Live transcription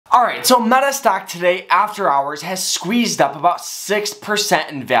Alright, so Meta stock today after hours has squeezed up about 6%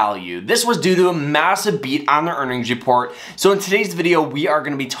 in value. This was due to a massive beat on their earnings report. So in today's video, we are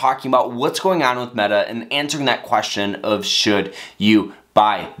going to be talking about what's going on with Meta and answering that question of should you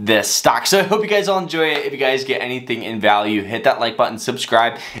buy this stock. So I hope you guys all enjoy it. If you guys get anything in value, hit that like button,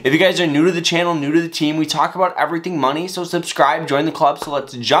 subscribe. If you guys are new to the channel, new to the team, we talk about everything money, so subscribe, join the club. So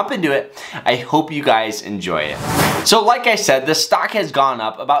let's jump into it. I hope you guys enjoy it. So like I said, the stock has gone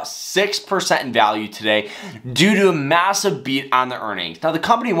up about 6% in value today due to a massive beat on the earnings. Now the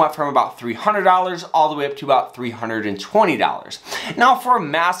company went from about $300 all the way up to about $320. Now for a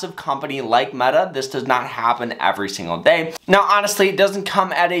massive company like Meta, this does not happen every single day. Now honestly, it doesn't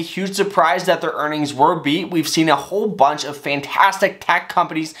come at a huge surprise that their earnings were beat. We've seen a whole bunch of fantastic tech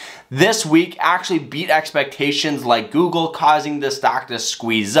companies this week actually beat expectations, like Google, causing the stock to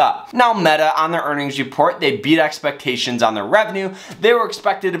squeeze up. Now Meta, on their earnings report, they beat expectations on their revenue. They were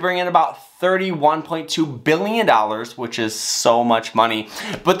expected to bring in about $31.2 billion, which is so much money,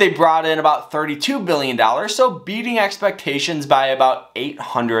 but they brought in about $32 billion, so beating expectations by about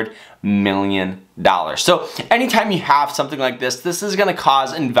 $800 million. So anytime you have something like this is going to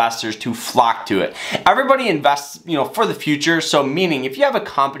cause investors to flock to it. Everybody invests, for the future. So meaning if you have a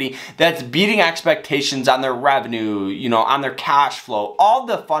company that's beating expectations on their revenue, on their cash flow, all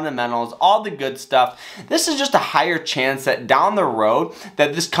the fundamentals, all the good stuff, this is just a higher chance that down the road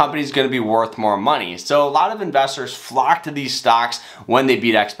that this company is going to be worth more money. So a lot of investors flock to these stocks when they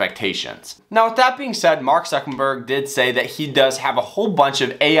beat expectations. Now with that being said, Mark Zuckerberg did say that he does have a whole bunch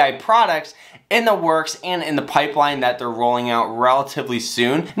of AI products in the works and in the pipeline that they're rolling out relatively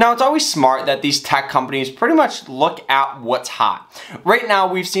soon. Now it's always smart that these tech companies pretty much look at what's hot. Right now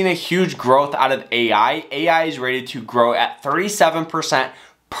we've seen a huge growth out of AI. AI is rated to grow at 37%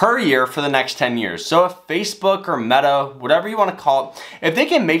 per year for the next 10 years. So if Facebook or Meta, whatever you want to call it, if they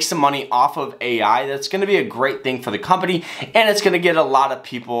can make some money off of AI, that's going to be a great thing for the company, and it's going to get a lot of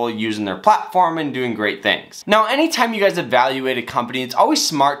people using their platform and doing great things. Now, anytime you guys evaluate a company, it's always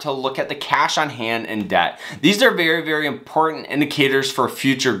smart to look at the cash on hand and debt. These are very, very important indicators for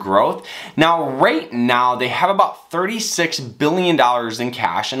future growth. Now, right now, they have about $36 billion in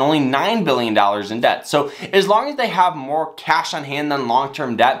cash and only $9 billion in debt. So as long as they have more cash on hand than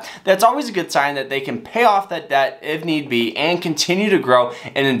long-term debt, that's always a good sign that they can pay off that debt if need be and continue to grow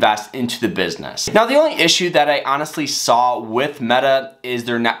and invest into the business. Now the only issue that I honestly saw with Meta is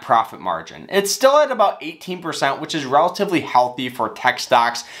their net profit margin. It's still at about 18%, which is relatively healthy for tech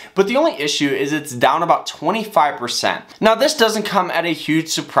stocks, but the only issue is it's down about 25%. Now this doesn't come at a huge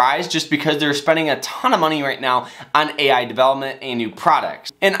surprise just because they're spending a ton of money right now on AI development and new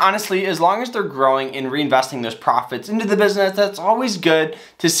products. And honestly, as long as they're growing and reinvesting those profits into the business, that's always good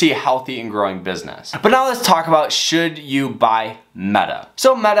to see a healthy and growing business. But now let's talk about should you buy Meta.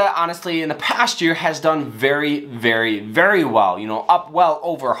 So Meta, honestly, in the past year has done very, very, very well, up well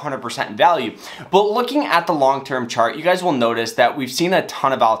over 100% in value. But looking at the long-term chart, you guys will notice that we've seen a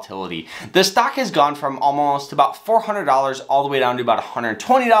ton of volatility. The stock has gone from almost about $400 all the way down to about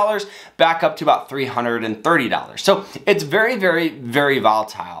 $120, back up to about $330. So it's very, very, very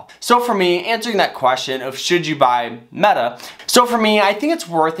volatile. So for me, answering that question of should you buy Meta, so for me, I think it's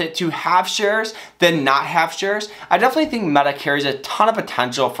worth it to have shares than not have shares. I definitely think Meta carries a ton of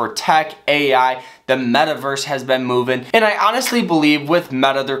potential for tech, AI, the metaverse has been moving, and I honestly believe with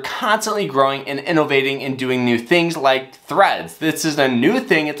Meta, they're constantly growing and innovating and doing new things like Threads. This is a new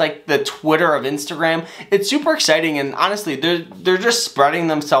thing. It's like the Twitter of Instagram. It's super exciting, and honestly, they're just spreading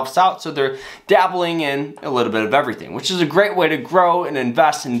themselves out, so they're dabbling in a little bit of everything, which is a great way to grow and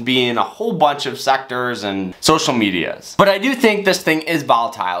invest and be in a whole bunch of sectors and social medias. But I do think this thing is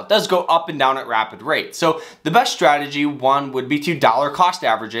volatile. It does go up and down at rapid rates. So the best strategy, one, would be to dollar cost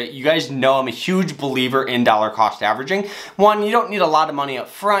average it. You guys know I'm a huge believer in dollar cost averaging. One, you don't need a lot of money up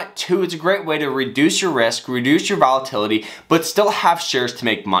front. Two, it's a great way to reduce your risk, reduce your volatility, but still have shares to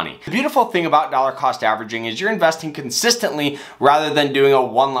make money. The beautiful thing about dollar cost averaging is you're investing consistently rather than doing a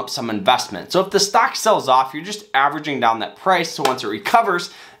one lump sum investment. So if the stock sells off, you're just averaging down that price, so once it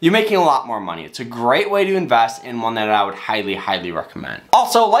recovers, you're making a lot more money. It's a great way to invest and one that I would highly, highly recommend.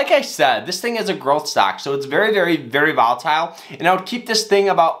 Also, like I said, this thing is a growth stock, so it's very, very, very volatile, and I would keep this thing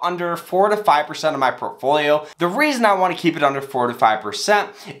about under 4 to 5% of my portfolio. The reason I want to keep it under 4 to 5%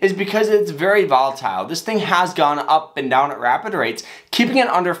 is because it's very volatile. This thing has gone up and down at rapid rates. Keeping it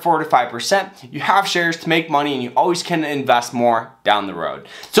under 4 to 5%, you have shares to make money and you always can invest more down the road.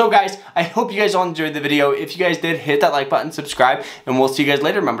 So guys, I hope you guys all enjoyed the video. If you guys did, hit that like button, subscribe, and we'll see you guys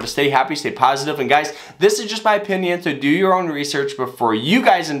later. Remember to stay happy, stay positive, and guys, this is just my opinion, so do your own research before you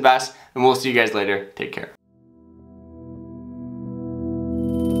guys invest, and we'll see you guys later. Take care.